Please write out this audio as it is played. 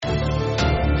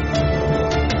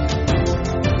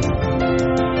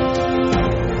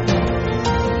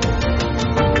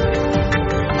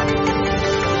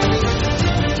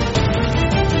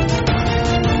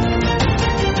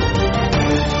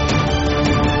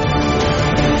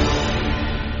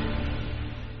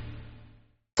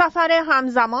سفر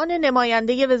همزمان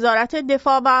نماینده وزارت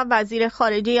دفاع و وزیر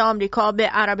خارجه آمریکا به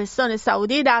عربستان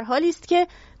سعودی در حالی است که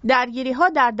درگیری‌ها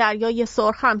در دریای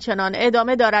سرخ همچنان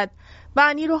ادامه دارد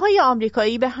و نیروهای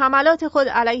آمریکایی به حملات خود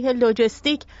علیه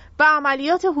لوجستیک و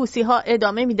عملیات حوثی‌ها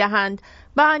ادامه می‌دهند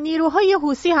و نیروهای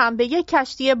حوثی هم به یک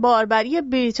کشتی باربری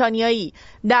بریتانیایی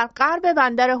در غرب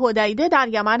بندر حدیده در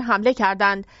یمن حمله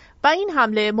کردند و این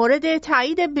حمله مورد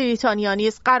تایید بریتانیا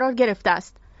نیز قرار گرفته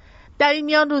است. در این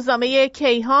میان روزنامه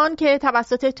کیهان که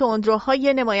توسط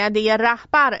تندروهای نماینده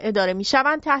رهبر اداره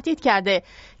می‌شوند تهدید کرده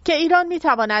که ایران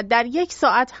می‌تواند در 1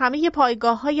 ساعت همه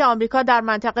پایگاه‌های آمریکا در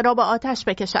منطقه را به آتش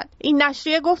بکشد. این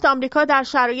نشریه گفت آمریکا در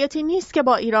شرایطی نیست که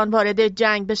با ایران وارد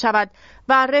جنگ بشود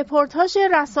و رپورتاژ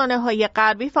رسانه‌های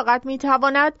غربی فقط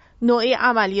می‌تواند نوعی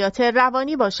عملیات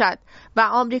روانی باشد و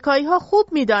آمریکایی‌ها خوب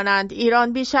می‌دانند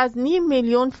ایران بیش از 500,000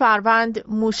 میلیون فروند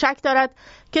موشک دارد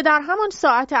که در همان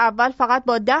ساعت اول فقط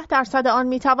با 10% آن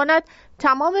می‌تواند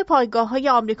تمام پایگاه‌های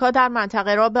آمریکا در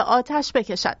منطقه را به آتش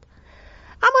بکشد.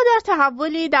 اما در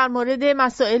تحولی در مورد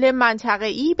مسائل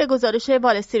منطقه‌ای به گزارش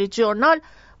وال استریت ژورنال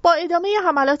با ادامه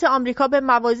حملات آمریکا به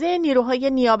مواضع نیروهای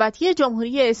نیابتی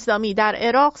جمهوری اسلامی در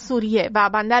عراق، سوریه و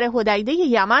بندر حدیده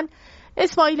یمن،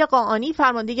 اسماعیل قاآنی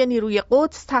فرمانده نیروی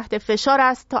قدس تحت فشار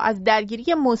است تا از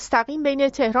درگیری مستقیم بین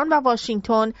تهران و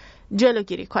واشنگتن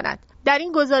جلوگیری کند. در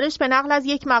این گزارش به نقل از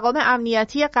یک مقام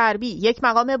امنیتی غربی، یک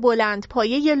مقام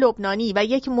بلندپایه لبنانی و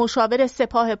یک مشاور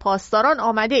سپاه پاسداران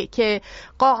آمده که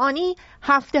قاآنی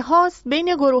هفته هاست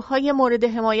بین گروه‌های مورد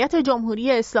حمایت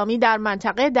جمهوری اسلامی در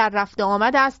منطقه در رفت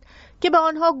آمد است که به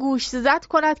آنها گوشزد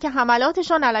کند که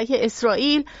حملاتشان علیه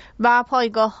اسرائیل و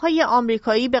پایگاه‌های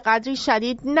آمریکایی به قدری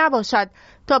شدید نباشد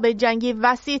تا به جنگی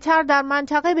وسیع‌تر در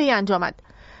منطقه بیانجامد.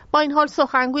 با این حال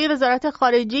سخنگوی وزارت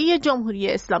خارجه جمهوری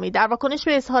اسلامی در واکنش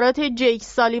به اظهارات جیک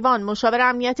سالیوان مشاور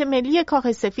امنیت ملی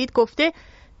کاخ سفید گفته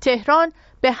تهران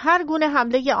به هر گونه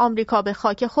حمله آمریکا به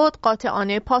خاک خود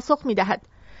قاطعانه پاسخ می‌دهد.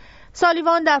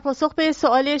 سالیوان در پاسخ به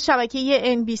سؤال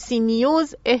شبکه NBC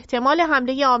نیوز احتمال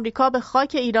حمله آمریکا به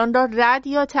خاک ایران را رد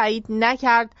یا تایید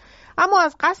نکرد، اما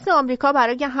از قصد آمریکا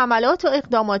برای حملات و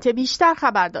اقدامات بیشتر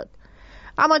خبر داد.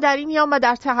 اما در این میان و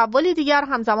در تحول دیگر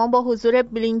همزمان با حضور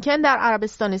بلینکن در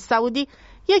عربستان سعودی،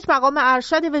 یک مقام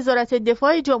ارشد وزارت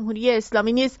دفاع جمهوری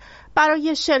اسلامی نیز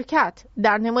برای شرکت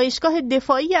در نمایشگاه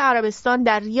دفاعی عربستان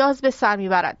در ریاض به سر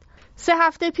میبرد. 3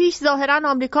 هفته پیش ظاهراً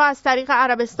آمریکا از طریق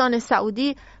عربستان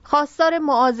سعودی خواستار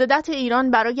معاضدت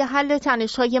ایران برای حل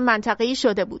تنش‌های منطقه‌ای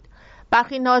شده بود.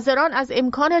 برخی ناظران از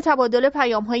امکان تبادل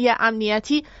پیام‌های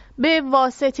امنیتی به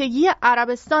واسطگی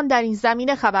عربستان در این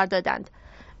زمینه خبر دادند.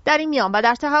 در این میان و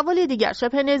در تحول دیگر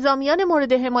شبه نظامیان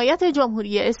مورد حمایت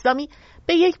جمهوری اسلامی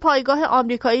به یک پایگاه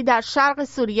آمریکایی در شرق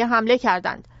سوریه حمله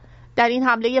کردند. در این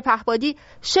حمله پهپادی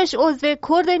 6 عضو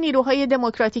کرد نیروهای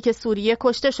دموکراتیک سوریه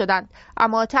کشته شدند،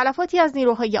 اما تلفاتی از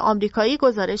نیروهای آمریکایی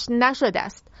گزارش نشده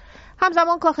است.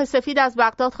 همزمان کاخ سفید از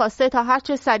بغداد خواسته تا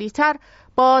هرچه سریعتر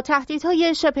با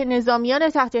تهدیدهای شبه نظامیان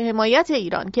تحت حمایت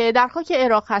ایران که در خاک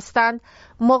عراق هستند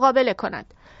مقابله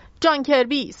کند. جان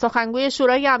کربی سخنگوی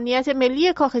شورای امنیت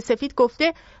ملی کاخ سفید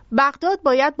گفته بغداد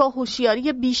باید با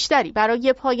هوشیاری بیشتری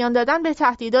برای پایان دادن به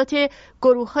تهدیدات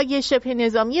گروه‌های شبه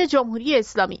نظامی جمهوری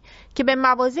اسلامی که به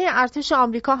مواضع ارتش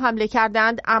آمریکا حمله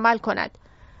کردند عمل کند.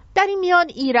 در این میان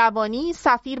ایروانی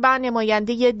سفیر و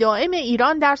نماینده دائم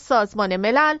ایران در سازمان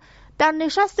ملل در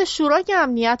نشست شورای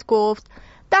امنیت گفت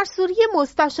در سوریه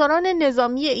مستشاران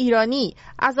نظامی ایرانی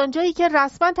از آنجایی که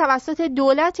رسما توسط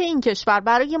دولت این کشور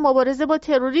برای مبارزه با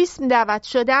تروریسم دعوت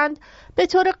شدند به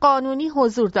طور قانونی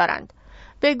حضور دارند.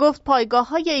 وی گفت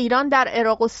پایگاه‌های ایران در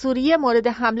عراق و سوریه مورد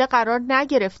حمله قرار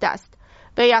نگرفته است.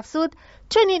 وی افزود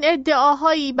چنین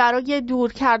ادعاهایی برای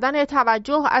دور کردن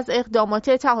توجه از اقدامات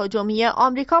تهاجمی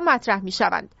آمریکا مطرح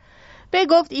می‌شوند. وی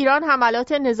گفت ایران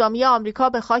حملات نظامی آمریکا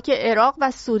به خاک عراق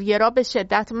و سوریه را به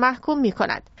شدت محکوم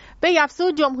می‌کند. وی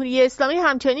افزود جمهوری اسلامی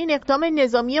همچنین اقدام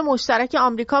نظامی مشترک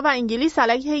آمریکا و انگلیس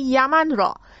علیه یمن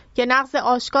را که نقض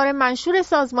آشکار منشور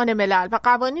سازمان ملل و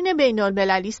قوانین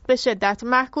بین‌المللی است به شدت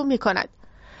محکوم می‌کند.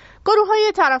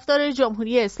 گروه‌های طرفدار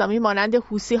جمهوری اسلامی مانند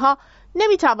حوثی‌ها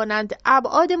نمی‌توانند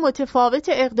ابعاد متفاوت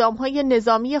اقدام‌های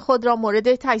نظامی خود را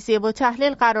مورد تجزیه و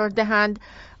تحلیل قرار دهند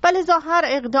و لذا هر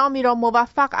اقدامی را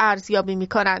موفق ارزیابی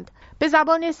می‌کنند. به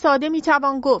زبان ساده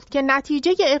می‌توان گفت که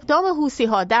نتیجه اقدام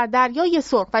حوثی‌ها در دریای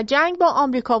سرخ و جنگ با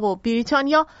آمریکا و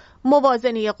بریتانیا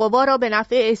موازنه قوا را به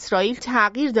نفع اسرائیل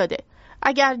تغییر داده.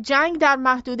 اگر جنگ در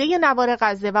محدوده نوار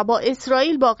غزه و با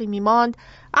اسرائیل باقی می‌ماند،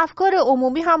 افکار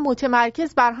عمومی هم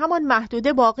متمرکز بر همان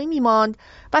محدوده باقی می‌ماند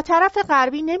و طرف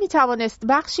غربی نمی‌توانست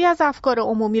بخشی از افکار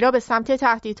عمومی را به سمت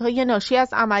تهدیدهای ناشی از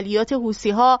عملیات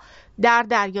حوثی‌ها در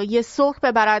دریای سرخ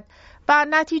ببرد و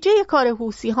نتیجه کار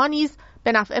حوثی‌ها نیز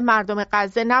به نفع مردم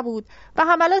غزه نبود و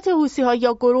حملات حوثی‌ها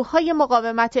یا گروه‌های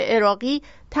مقاومت عراقی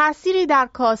تأثیری در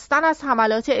کاستن از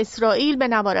حملات اسرائیل به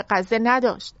نوار غزه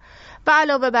نداشت و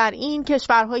علاوه بر این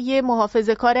کشورهای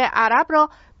محافظه‌کار عرب را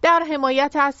در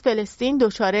حمایت از فلسطین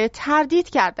دچار تردید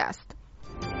کرده است.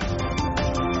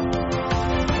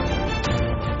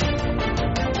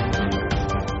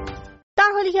 در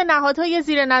حالی که نهادهای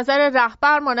زیر نظر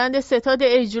رهبر مانند ستاد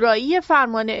اجرایی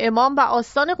فرمان امام و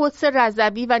آستان قدس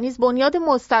رضوی و نیز بنیاد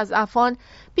مستضعفان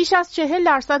بیش از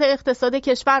 40% اقتصاد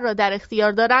کشور را در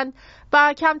اختیار دارند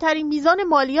و کمترین میزان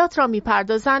مالیات را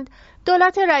می‌پردازند،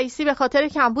 دولت رئیسی به خاطر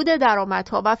کمبود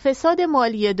درآمدها و فساد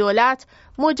مالی دولت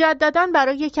مجدداً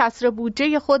برای کسر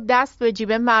بودجه خود دست به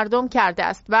جیب مردم کرده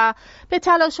است و به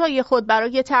تلاش‌های خود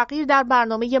برای تغییر در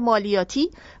برنامه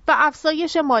مالیاتی و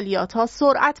افزایش مالیات‌ها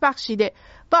سرعت بخشیده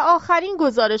و آخرین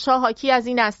گزارش‌ها حاکی از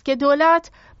این است که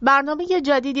دولت برنامه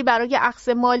جدیدی برای اخذ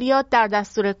مالیات در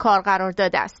دستور کار قرار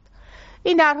داده است.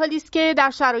 این در حالی است که در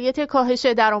شرایط کاهش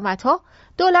درآمدها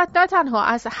دولت نه تنها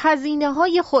از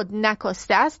هزینه‌های خود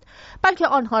نکاسته است بلکه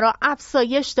آنها را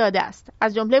افزایش داده است.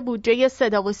 از جمله بودجه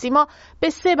صدا و سیما به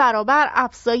 3 برابر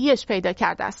افزایش پیدا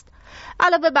کرده است.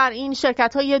 علاوه بر این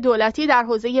شرکت‌های دولتی در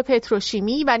حوزه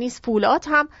پتروشیمی و نیز فولاد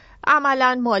هم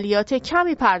عملاً مالیات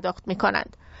کمی پرداخت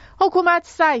می‌کنند. حکومت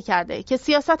سعی کرده که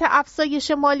سیاست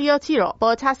افزایش مالیاتی را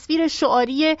با تصویر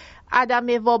شعاری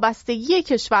عدم وابستگی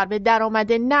کشور به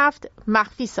درآمد نفت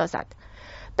مخفی سازد.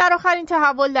 در آخرین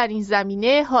تحول در این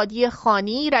زمینه، هادی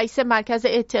خانی، رئیس مرکز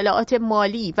اطلاعات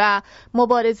مالی و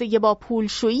مبارزه با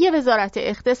پولشویی وزارت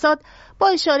اقتصاد، با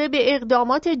اشاره به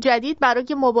اقدامات جدید برای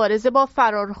مبارزه با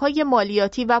فرارهای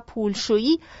مالیاتی و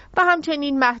پولشویی و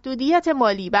همچنین محدودیت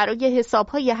مالی برای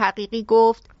حسابهای حقیقی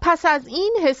گفت: پس از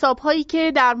این حسابهایی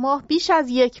که در ماه بیش از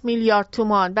 1 میلیارد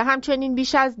تومان و همچنین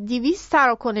بیش از 200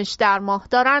 تراکنش در ماه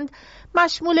دارند،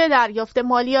 مشمول دریافت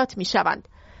مالیات می شوند.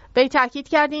 وی تاکید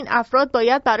کرد این افراد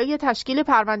باید برای تشکیل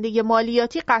پرونده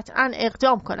مالیاتی قطعاً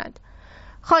اقدام کنند.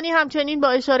 خانی همچنین با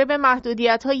اشاره به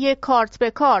محدودیت‌های کارت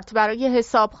به کارت برای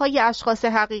حساب‌های اشخاص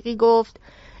حقیقی گفت: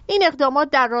 این اقدامات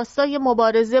در راستای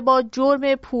مبارزه با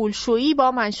جرم پولشویی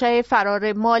با منشأ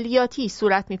فرار مالیاتی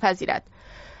صورت می‌پذیرد.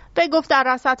 وی گفت در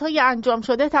رصدهای انجام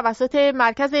شده توسط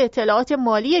مرکز اطلاعات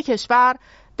مالی کشور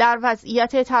در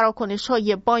وضعیت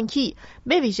تراکنش‌های بانکی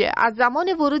به ویژه از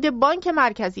زمان ورود بانک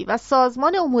مرکزی و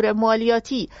سازمان امور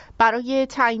مالیاتی برای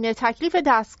تعیین تکلیف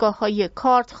دستگاه‌های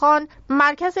کارتخوان،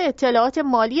 مرکز اطلاعات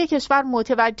مالی کشور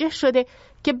متوجه شده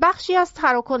که بخشی از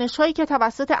تراکنش‌هایی که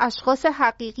توسط اشخاص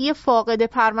حقیقی فاقد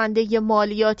پرونده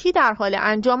مالیاتی در حال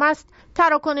انجام است،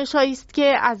 تراکنش‌هایی است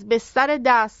که از بستر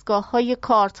دستگاه‌های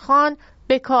کارتخوان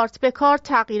به کارت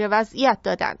تغییر وضعیت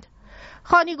دادند.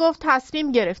 خانی گفت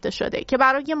تصمیم گرفته شده که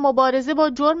برای مبارزه با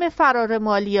جرم فرار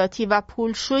مالیاتی و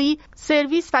پولشویی،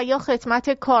 سرویس و یا خدمت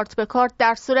کارت به کارت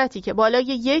در صورتی که بالای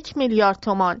 1 میلیارد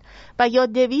تومان و یا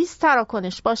 200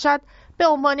 تراکنش باشد به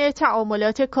عنوان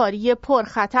تعاملات کاری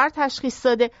پرخطر تشخیص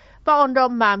داده و آن را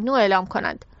ممنوع اعلام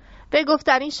کنند. وی گفت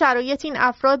در این شرایط این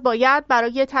افراد باید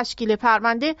برای تشکیل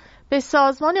پرونده به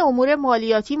سازمان امور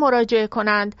مالیاتی مراجعه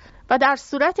کنند و در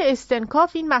صورت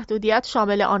استنکاف این محدودیت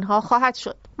شامل آنها خواهد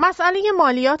شد. مسئله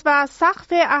مالیات و سقف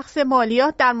اخذ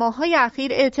مالیات در ماه‌های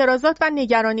اخیر اعتراضات و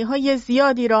نگرانی‌های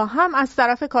زیادی را هم از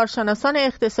طرف کارشناسان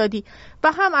اقتصادی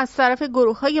و هم از طرف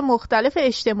گروه‌های مختلف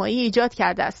اجتماعی ایجاد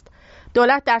کرده است.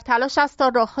 دولت در تلاش است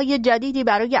تا راه‌های جدیدی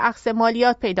برای اخذ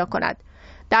مالیات پیدا کند.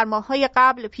 در ماه‌های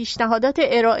قبل پیشنهادات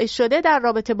ارائه شده در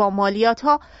رابطه با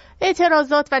مالیات‌ها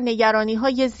اعتراضات و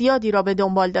نگرانی‌های زیادی را به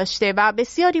دنبال داشته و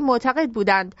بسیاری معتقد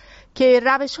بودند که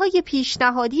روش‌های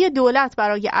پیشنهادی دولت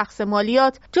برای اخذ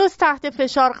مالیات جز تحت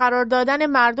فشار قرار دادن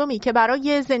مردمی که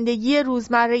برای زندگی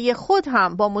روزمره خود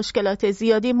هم با مشکلات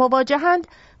زیادی مواجهند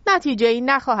نتیجه‌ای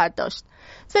نخواهد داشت.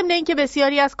 ضمن اینکه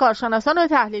بسیاری از کارشناسان و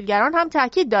تحلیلگران هم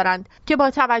تاکید دارند که با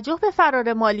توجه به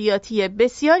فرار مالیاتی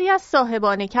بسیاری از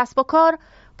صاحبان کسب و کار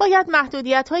باید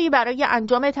محدودیت‌هایی برای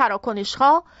انجام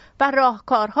تراکنش‌ها و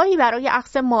راهکارهایی برای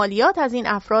اخذ مالیات از این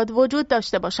افراد وجود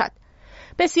داشته باشد.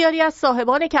 بسیاری از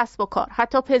صاحبان کسب و کار،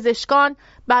 حتی پزشکان،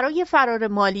 برای فرار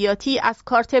مالیاتی از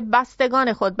کارت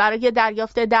بستگان خود برای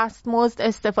دریافت دستمزد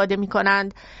استفاده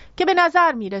می‌کنند که به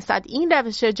نظر می‌رسد این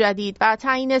روش جدید و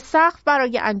تعیین سقف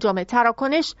برای انجام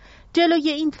تراکنش جلوی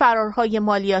این فرارهای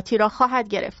مالیاتی را خواهد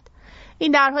گرفت.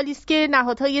 این در حالی است که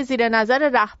نهادهای زیر نظر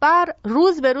رهبر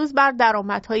روز به روز بر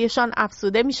درآمدهایشان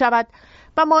افزوده می شود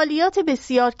و مالیات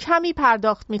بسیار کمی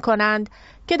پرداخت می کنند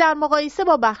که در مقایسه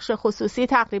با بخش خصوصی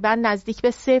تقریباً نزدیک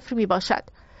به 0 می باشد.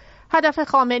 هدف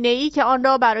خامنه‌ای که آن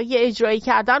را برای اجرایی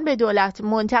کردن به دولت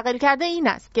منتقل کرده این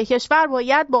است که کشور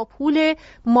باید با پول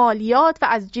مالیات و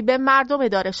از جیب مردم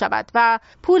اداره شود و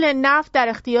پول نفت در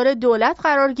اختیار دولت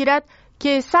قرار گیرد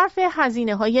که صرف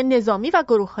هزینه‌های نظامی و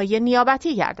گروه‌های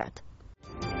نیابتی گردد.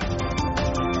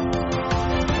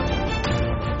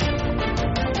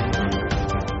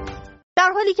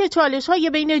 در حالی که چالش‌های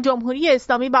بین جمهوری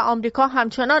اسلامی و آمریکا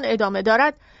همچنان ادامه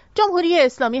دارد، جمهوری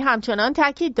اسلامی همچنان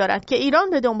تاکید دارد که ایران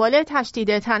به دنبال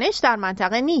تشدید تنش در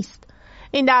منطقه نیست.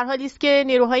 این در حالی است که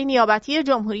نیروهای نیابتی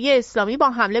جمهوری اسلامی با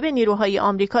حمله به نیروهای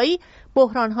آمریکایی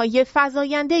بحران‌های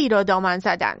فزاینده‌ای را دامن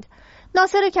زدند.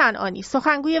 ناصر کنعانی،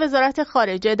 سخنگوی وزارت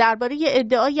خارجه، درباره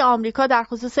ادعای آمریکا در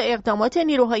خصوص اقدامات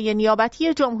نیروهای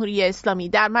نیابتی جمهوری اسلامی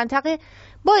در منطقه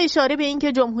با اشاره به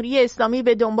اینکه جمهوری اسلامی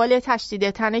به دنبال تشدید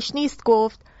تنش نیست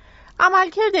گفت: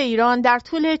 عملکرد ایران در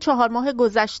طول 4 ماه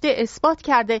گذشته اثبات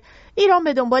کرده ایران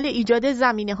به دنبال ایجاد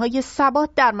زمینه‌های ثبات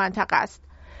در منطقه است.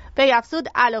 وی افزود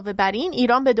علاوه بر این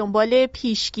ایران به دنبال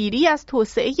پیشگیری از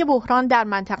توسعه بحران در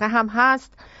منطقه هم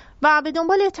هست و به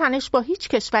دنبال تنش با هیچ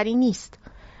کشوری نیست.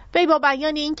 وی با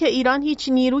بیان اینکه ایران هیچ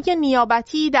نیروی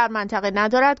نیابتی در منطقه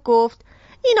ندارد گفت: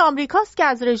 این آمریکاست که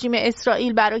از رژیم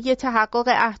اسرائیل برای تحقق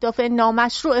اهداف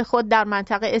نامشروع خود در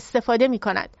منطقه استفاده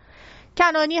می‌کند.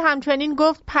 کنعانی همچنین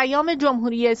گفت پیام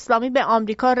جمهوری اسلامی به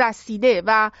آمریکا رسیده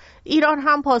و ایران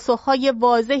هم پاسخهای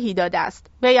واضحی داده است.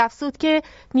 وی افزود که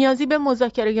نیازی به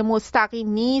مذاکره مستقیم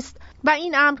نیست و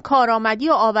این امر کارآمدی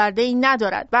و آورده‌ای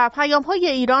ندارد و پیام‌های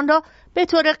ایران را به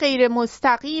طور غیر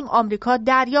مستقیم آمریکا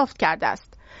دریافت کرده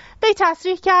است. وی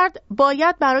تصریح کرد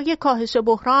باید برای کاهش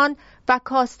بحران و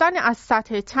کاستن از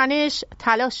سطح تنش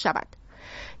تلاش شود.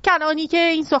 کنعانی که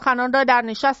این سخنان را در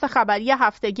نشست خبری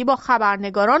هفتگی با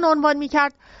خبرنگاران عنوان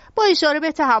می‌کرد، با اشاره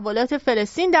به تحولات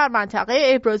فلسطین در منطقه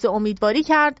ابراز امیدواری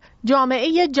کرد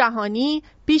جامعه جهانی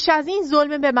بیش از این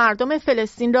ظلم به مردم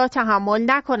فلسطین را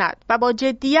تحمل نکند و با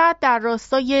جدیت در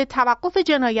راستای توقف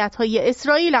جنایت‌های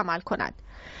اسرائیل عمل کند.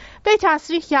 وی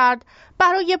تصریح کرد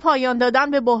برای پایان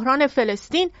دادن به بحران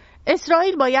فلسطین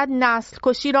اسرائیل باید نسل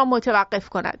کشی را متوقف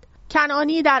کند.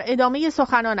 کنعانی در ادامه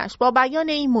سخنانش با بیان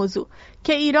این موضوع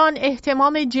که ایران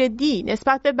اهتمام جدی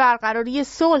نسبت به برقراری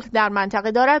صلح در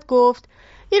منطقه دارد گفت: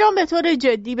 ایران به طور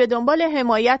جدی به دنبال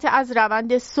حمایت از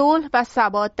روند صلح و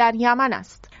ثبات در یمن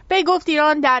است. وی گفت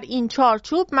ایران در این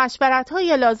چارچوب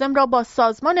مشورت‌های لازم را با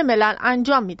سازمان ملل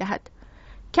انجام می‌دهد.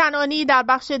 کنعانی در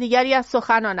بخش دیگری از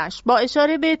سخنانش با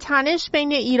اشاره به تنش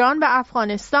بین ایران و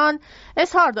افغانستان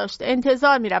اظهار داشت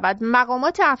انتظار می‌رود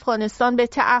مقامات افغانستان به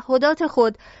تعهدات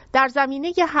خود در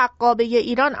زمینه حقابه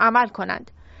ایران عمل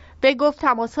کنند. وی گفت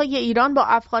تماس‌های ایران با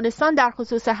افغانستان در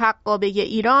خصوص حقابه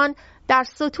ایران در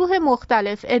سطوح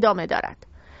مختلف ادامه دارد.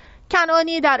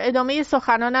 کنعانی در ادامه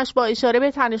سخنانش با اشاره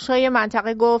به تنش‌های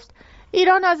منطقه گفت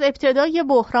ایران از ابتدای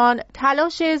بحران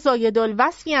تلاش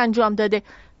زایدالوصفی انجام داده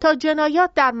تا جنایات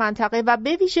در منطقه و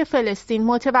به ویژه فلسطین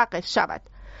متوقف شود.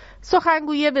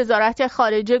 سخنگوی وزارت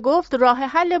خارجه گفت راه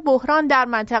حل بحران در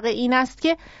منطقه این است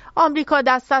که آمریکا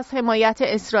دست از حمایت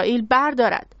اسرائیل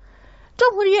بردارد.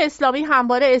 جمهوری اسلامی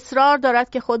همواره اصرار دارد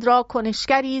که خود را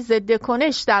کنشگری ضد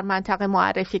کنش در منطقه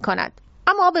معرفی کند.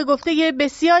 اما به گفته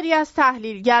بسیاری از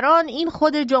تحلیلگران این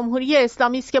خود جمهوری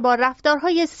اسلامی است که با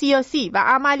رفتارهای سیاسی و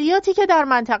عملیاتی که در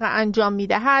منطقه انجام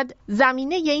می‌دهد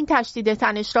زمینه این تشدید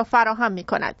تنش را فراهم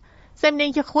می‌کند. ضمن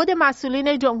اینکه خود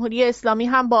مسئولین جمهوری اسلامی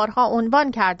هم بارها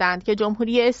عنوان کردند که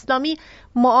جمهوری اسلامی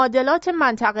معادلات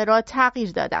منطقه را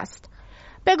تغییر داده است.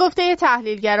 به گفته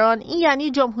تحلیلگران این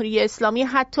یعنی جمهوری اسلامی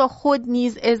حتی خود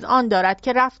نیز اذعان دارد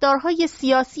که رفتارهای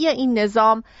سیاسی این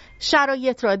نظام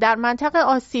شرایط را در منطقه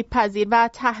آسیب پذیر و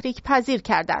تحریک پذیر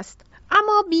کرده است.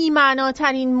 اما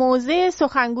بی‌معناترین موضع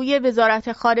سخنگوی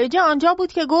وزارت خارجه آنجا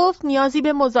بود که گفت نیازی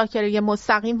به مذاکره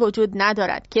مستقیم وجود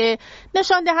ندارد که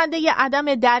نشان دهنده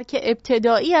عدم درک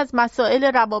ابتدایی از مسائل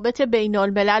روابط بین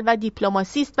الملل و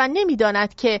دیپلماسی است و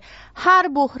نمی‌داند که هر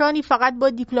بحرانی فقط با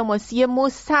دیپلماسی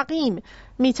مستقیم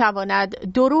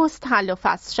می‌تواند درست حل و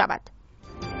فصل شود.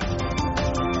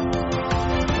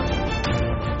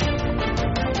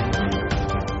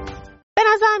 به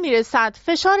نظر می‌رسد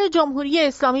فشار جمهوری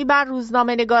اسلامی بر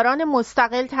روزنامه‌نگاران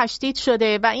مستقل تشدید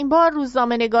شده و این بار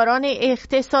روزنامه‌نگاران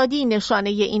اقتصادی نشانه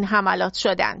این حملات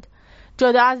شدند.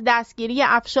 جدا از دستگیری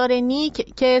افشار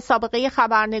نیک که سابقه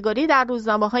خبرنگاری در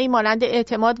روزنامه‌های مانند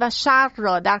اعتماد و شرق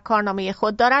را در کارنامه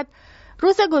خود دارد،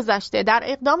 روز گذشته در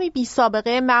اقدامی بی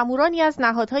سابقه مامورانی از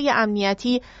نهادهای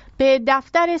امنیتی به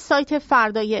دفتر سایت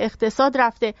فردای اقتصاد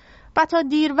رفته و تا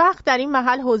دیر وقت در این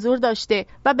محل حضور داشته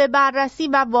و به بررسی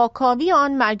و واکاوی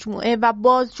آن مجموعه و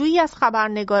بازجویی از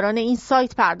خبرنگاران این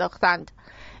سایت پرداختند.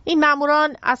 این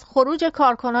ماموران از خروج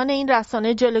کارکنان این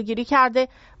رسانه جلوگیری کرده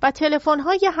و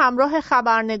تلفن‌های همراه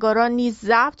خبرنگاران نیز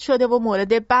ضبط شده و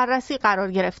مورد بررسی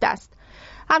قرار گرفته است.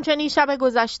 همچنین شب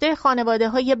گذشته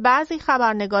خانواده‌های بعضی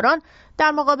خبرنگاران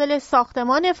در مقابل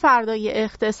ساختمان فردای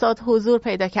اقتصاد حضور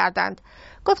پیدا کردند.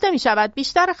 گفته می شود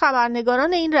بیشتر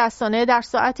خبرنگاران این رسانه در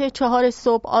ساعت 4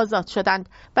 صبح آزاد شدند،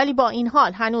 ولی با این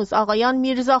حال هنوز آقایان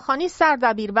میرزاخانی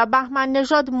سردبیر و بهمن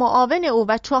نژاد معاون او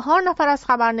و 4 نفر از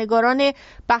خبرنگاران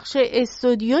بخش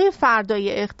استودیوی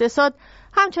فردای اقتصاد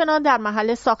همچنان در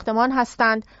محل ساختمان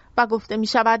هستند و گفته می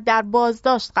شود در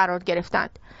بازداشت قرار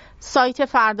گرفتند. سایت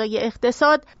فردای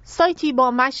اقتصاد سایتی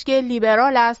با مشک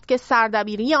لیبرال است که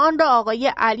سردبیری آن را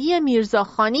آقای علی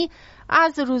میرزاخانی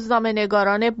از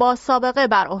روزنامه‌نگاران با سابقه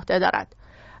بر عهده دارد.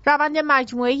 روند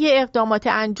مجموعه اقدامات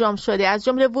انجام شده از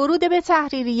جمله ورود به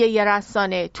تحریریه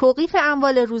رسانه، توقیف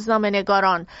اموال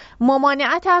روزنامه‌نگاران،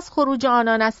 ممانعت از خروج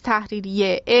آنان از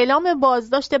تحریریه، اعلام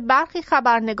بازداشت برخی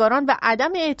خبرنگاران و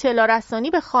عدم اطلاع رسانی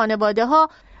به خانواده‌ها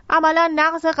عملاً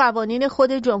نقض قوانین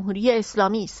خود جمهوری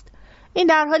اسلامی است. این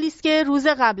در حالی است که روز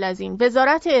قبل از این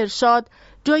وزارت ارشاد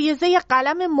جایزه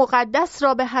قلم مقدس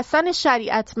را به حسن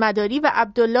شریعت مداری و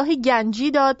عبدالله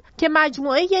گنجی داد که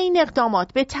مجموعه این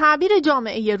اقدامات به تعبیر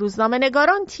جامعه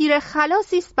روزنامه‌نگاران تیر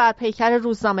خلاصی است بر پیکر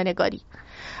روزنامه‌نگاری.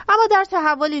 اما در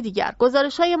تحول دیگر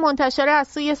گزارش‌های منتشر از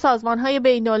سوی سازمان‌های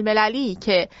بین‌المللی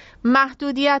که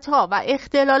محدودیت‌ها و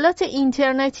اختلالات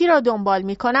اینترنتی را دنبال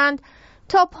می‌کنند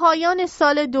تا پایان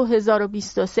سال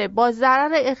 2023 با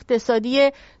ضرر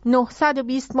اقتصادی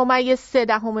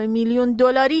 920.3 میلیون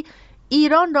دلاری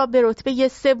ایران را به رتبه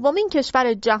 3مین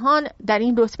کشور جهان در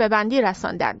این رتبه بندی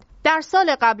رساندند. در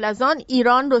سال قبل از آن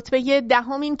ایران رتبه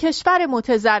 10مین کشور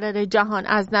متضرر جهان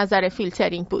از نظر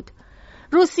فیلترینگ بود.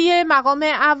 روسیه مقام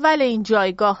اول این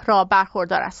جایگاه را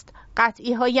برخوردار است.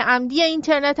 قطعی‌های عمدی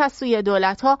اینترنت از سوی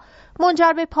دولت‌ها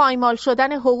منجر به پایمال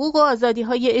شدن حقوق و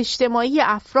آزادی‌های اجتماعی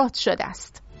افراد شده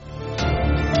است.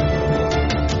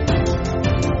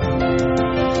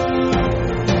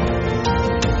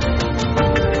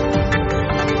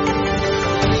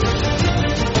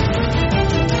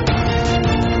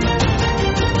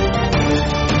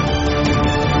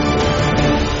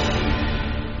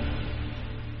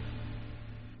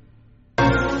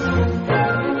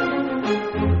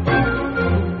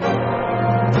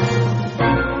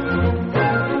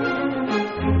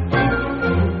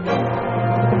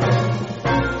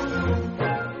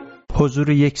 حضور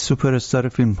یک سوپر استار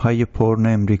فیلم‌های پورنو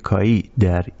امریکایی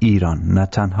در ایران نه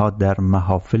تنها در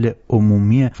محافل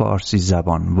عمومی فارسی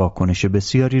زبان واکنش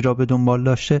بسیاری را به دنبال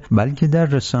داشته، بلکه در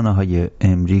رسانه‌های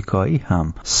امریکایی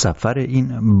هم سفر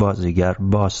این بازیگر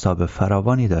بازتاب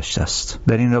فراوانی داشته است.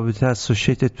 در این رابطه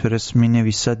اسوشییتد پرس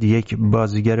می‌نویسد یک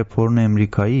بازیگر پورنو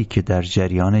امریکایی که در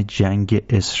جریان جنگ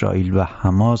اسرائیل و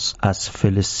حماس از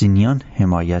فلسطینیان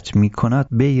حمایت می‌کند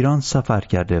به ایران سفر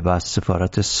کرده و از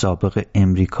سفارت سابق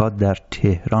امریکا در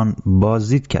تهران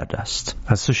بازدید کرده است.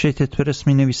 اسوشییتد پرس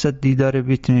می‌نویسد دیدار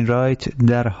ویتنی رایت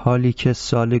در حالی که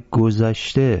سال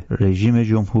گذشته رژیم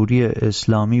جمهوری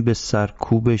اسلامی به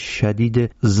سرکوب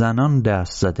شدید زنان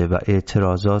دست زده و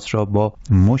اعتراضات را با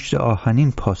مشت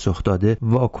آهنین پاسخ داده،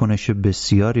 واکنش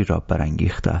بسیاری را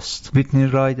برانگیخته است. ویتنی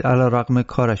رایت علیرغم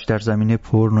کارش در زمینه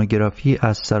پورنوگرافی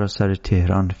از سراسر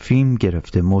تهران فیلم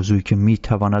گرفته، موضوعی که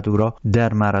می‌تواند او را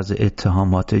در معرض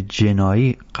اتهامات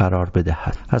جنایی قرار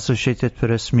بدهد. اسوشییتد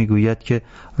پرس میگوید که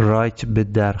رایت به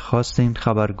درخواست این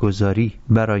خبرگزاری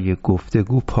برای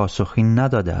گفتگو پاسخی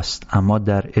نداده است، اما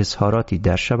در اظهاراتی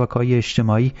در شبکه‌های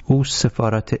اجتماعی او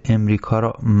سفارت امریکا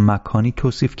را مکانی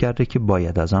توصیف کرده که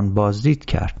باید از آن بازدید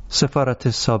کرد. سفارت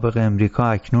سابق امریکا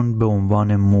اکنون به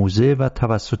عنوان موزه و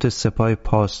توسط سپاه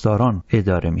پاسداران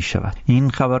اداره می شود. این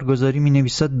خبرگزاری می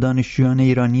نویسد دانشجویان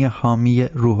ایرانی حامی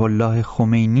روح الله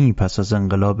خمینی پس از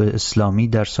انقلاب اسلامی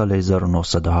در سال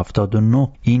 1979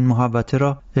 این محوطه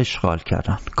را اشغال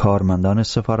کردند. کارمندان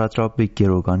سفارت را به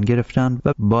گروگان گرفتند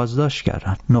و بازداشت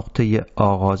کردند. نقطه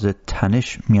آغاز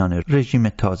تنش میان رژیم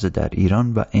تازه در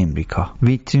ایران و امریکا.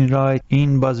 ویتنی رایت،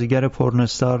 این بازیگر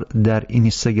پورنوستار، در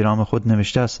اینستاگرام خود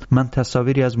نوشته است: من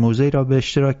تصاویری از موزه‌ای را به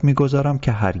اشتراک می‌گذارم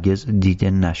که هرگز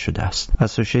دیده نشده است.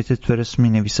 اسوشییتد پرس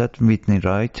می‌نویسد ویتنی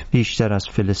رایت بیشتر از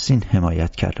فلسطین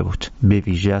حمایت کرده بود، به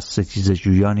ویژه از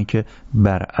ستیزجویانی که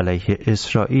بر علیه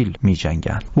اسرائیل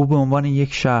می‌جنگند. او به عنوان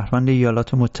یک شهروند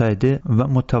ایالات متحده و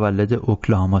متولد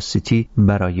اوکلاهاما سیتی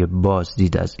برای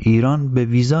بازدید از ایران به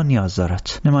ویزا نیاز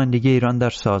دارد. نمایندگی ایران در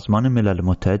سازمان ملل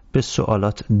متحد به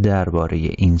سوالات درباره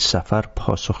این سفر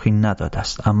پاسخی نداده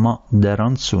است، اما در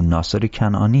آن سو ناصر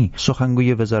کنعانی،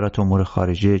 سخنگوی وزارت امور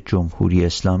خارجه جمهوری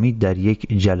اسلامی، در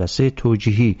یک جلسه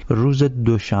توجیهی روز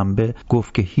دوشنبه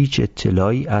گفت که هیچ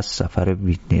اطلاعی از سفر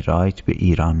ویتنی رایت به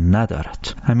ایران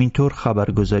ندارد. همینطور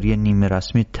خبرگزاری نیمه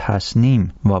رسمی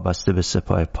تصنیم وابسته به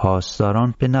سپاه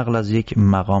پاسداران به نقل از یک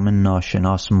مقام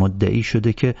ناشناس مدعی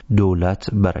شده که دولت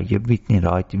برای ویتنی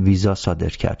رایت ویزا صادر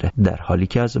کرده، در حالی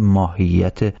که از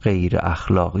ماهیت غیر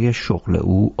اخلاقی شغل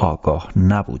او آگاه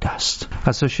نبوده است.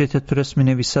 اسوشیتد پرس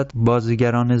می‌نویسد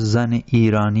بازیگران زن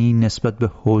ایرانی نسبت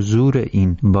به حضور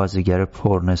این بازیگر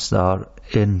پرنستار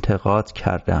انتقاد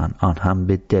کردند، آن هم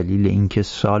به دلیل اینکه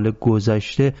سال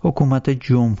گذشته حکومت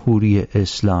جمهوری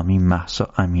اسلامی مهسا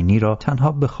امینی را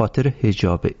تنها به خاطر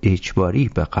حجاب اجباری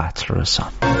به قتل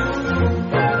رساند.